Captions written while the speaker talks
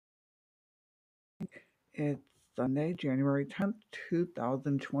It's Sunday, January 10th,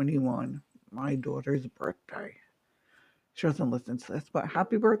 2021. My daughter's birthday. She doesn't listen to this, but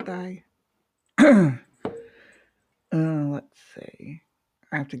happy birthday. Let's see.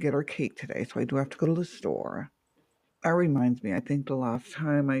 I have to get her cake today, so I do have to go to the store. That reminds me, I think the last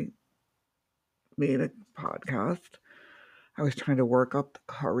time I made a podcast, I was trying to work up the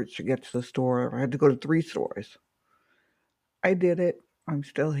courage to get to the store. I had to go to 3 stores. I did it. I'm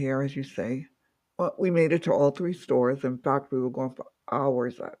still here, as you say. Well, we made it to all 3 stores. In fact, we were going for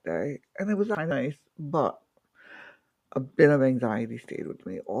hours that day, and it was kind of nice, but a bit of anxiety stayed with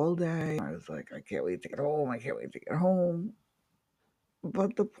me all day. I was like, I can't wait to get home. I can't wait to get home.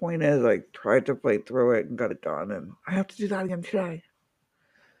 But the point is, I tried to fight through it and got it done, and I have to do that again today.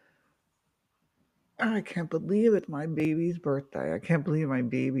 I can't believe it's my baby's birthday. I can't believe my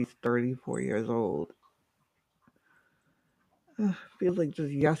baby's 34 years old. Feels like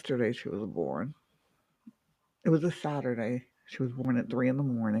just yesterday she was born. It was a Saturday. She was born at 3 in the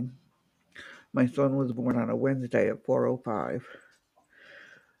morning. My son was born on a Wednesday at 4:05.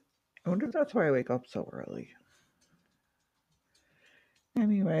 I wonder if that's why I wake up so early.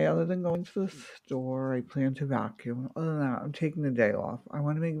 Anyway, other than going to the store, I plan to vacuum. Other than that, I'm taking the day off. I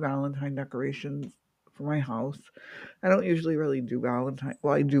want to make Valentine decorations for my house. I don't usually really do Valentine.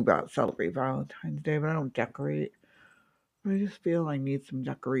 Well, I do celebrate Valentine's Day, but I don't decorate. But I just feel I need some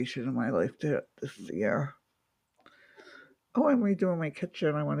decoration in my life this year. Oh, I'm redoing my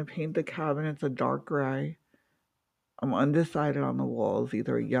kitchen. I want to paint the cabinets a dark gray. I'm undecided on the walls,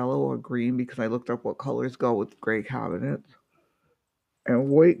 either yellow or green, because I looked up what colors go with gray cabinets. And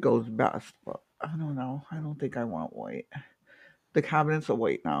white goes best, but I don't know. I don't think I want white. The cabinets are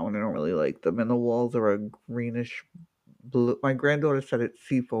white now, and I don't really like them. And the walls are a greenish blue. My granddaughter said it's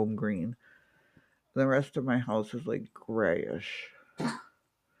seafoam green. The rest of my house is like grayish.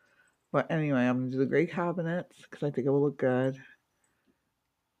 But anyway, I'm gonna do the gray cabinets because I think it will look good.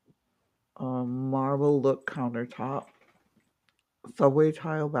 Marble look countertop, subway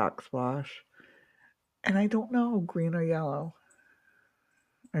tile backsplash, and I don't know green or yellow.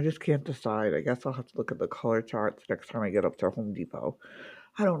 I just can't decide. I guess I'll have to look at the color charts next time I get up to Home Depot.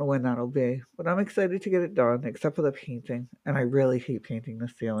 I don't know when that'll be, but I'm excited to get it done, except for the painting. And I really hate painting the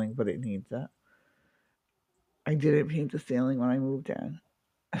ceiling, but it needs it. I didn't paint the ceiling when I moved in.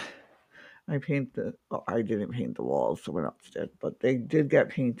 I didn't paint the walls, someone else did, but they did get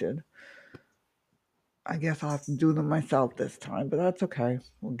painted. I guess I'll have to do them myself this time, but that's okay.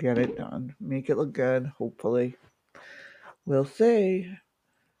 We'll get it done. Make it look good, hopefully. We'll see.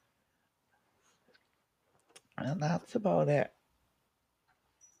 And that's about it.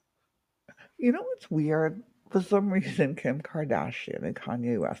 You know what's weird? For some reason, Kim Kardashian and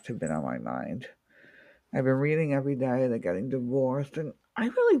Kanye West have been on my mind. I've been reading every day they're getting divorced, and I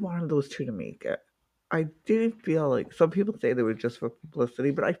really wanted those two to make it. I didn't feel like some people say they were just for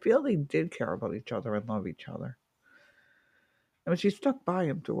publicity, but I feel they did care about each other and love each other. I mean, she stuck by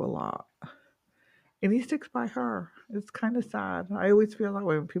him through a lot, and he sticks by her. It's kind of sad. I always feel that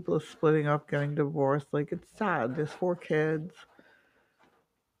way when people are splitting up, getting divorced. Like, it's sad. There's 4 kids.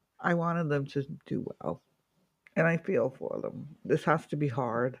 I wanted them to do well, and I feel for them. This has to be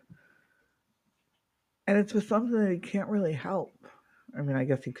hard, and it's for something that he can't really help. I mean, I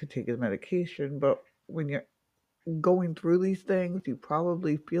guess he could take his medication, but when you're going through these things, you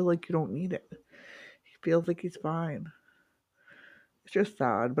probably feel like you don't need it. He feels like he's fine. It's just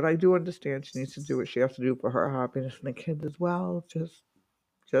sad, but I do understand she needs to do what she has to do for her happiness and the kids as well. Just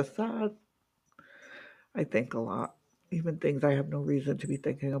sad. I think a lot, even things I have no reason to be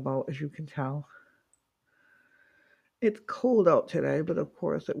thinking about, as you can tell. It's cold out today, but of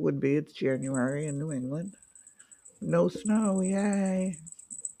course it would be. It's January in New England. No snow, yay!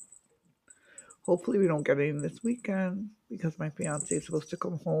 Hopefully we don't get any this weekend because my fiance is supposed to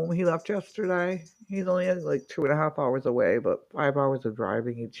come home. He left yesterday. He's only like 2.5 hours away, but 5 hours of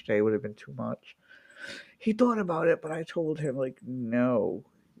driving each day would have been too much. He thought about it, but I told him like no.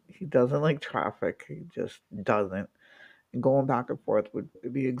 He doesn't like traffic. He just doesn't. And going back and forth would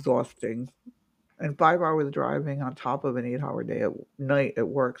be exhausting. And 5 hours driving on top of an 8 hour day at night at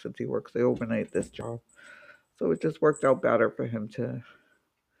work since he works the overnight this job. So it just worked out better for him to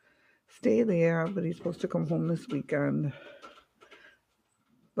stay there, but he's supposed to come home this weekend.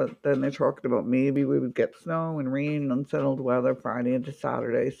 But then they're talking about maybe we would get snow and rain and unsettled weather Friday into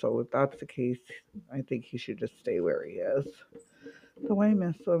Saturday. So if that's the case, I think he should just stay where he is. So I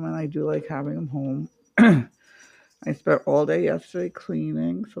miss him and I do like having him home. I spent all day yesterday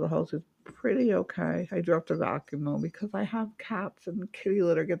cleaning, so the house is pretty okay. I do have to vacuum though because I have cats and kitty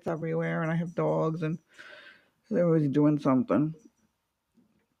litter gets everywhere and I have dogs and they're always doing something.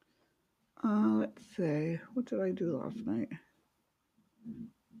 Let's see. What did I do last night?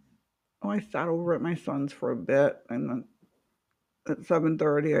 Oh, I sat over at my son's for a bit, and then at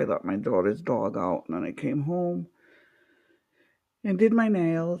 7:30, I let my daughter's dog out, and then I came home and did my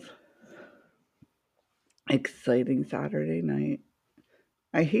nails. Exciting Saturday night.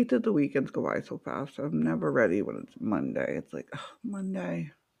 I hate that the weekends go by so fast. I'm never ready when it's Monday. It's like, ugh,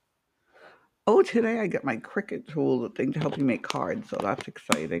 Monday. Oh, today I get my Cricut tool, the thing to help you make cards, so that's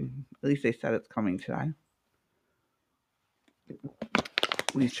exciting. At least they said it's coming today.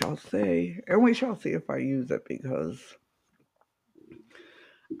 We shall see. And we shall see if I use it because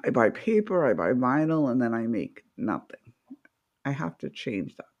I buy paper, I buy vinyl, and then I make nothing. I have to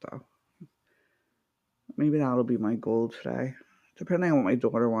change that though. Maybe that'll be my goal today. Depending on what my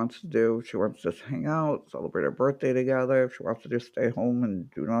daughter wants to do. If she wants to just hang out, celebrate her birthday together, if she wants to just stay home and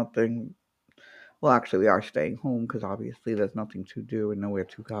do nothing. Well, actually, we are staying home because obviously there's nothing to do and nowhere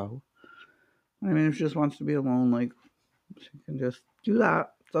to go. I mean, if she just wants to be alone, like, she can just do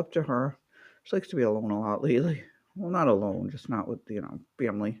that. It's up to her. She likes to be alone a lot lately. Well, not alone, just not with,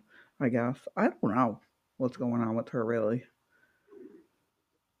 family, I guess. I don't know what's going on with her, really.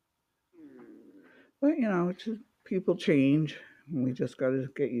 But, it's just, people change. And we just got to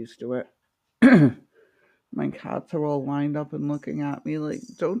get used to it. My cats are all lined up and looking at me like,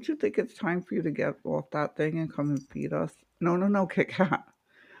 don't you think it's time for you to get off that thing and come and feed us? No, no, no, Kit Kat.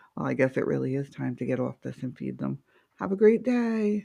 Well, I guess it really is time to get off this and feed them. Have a great day.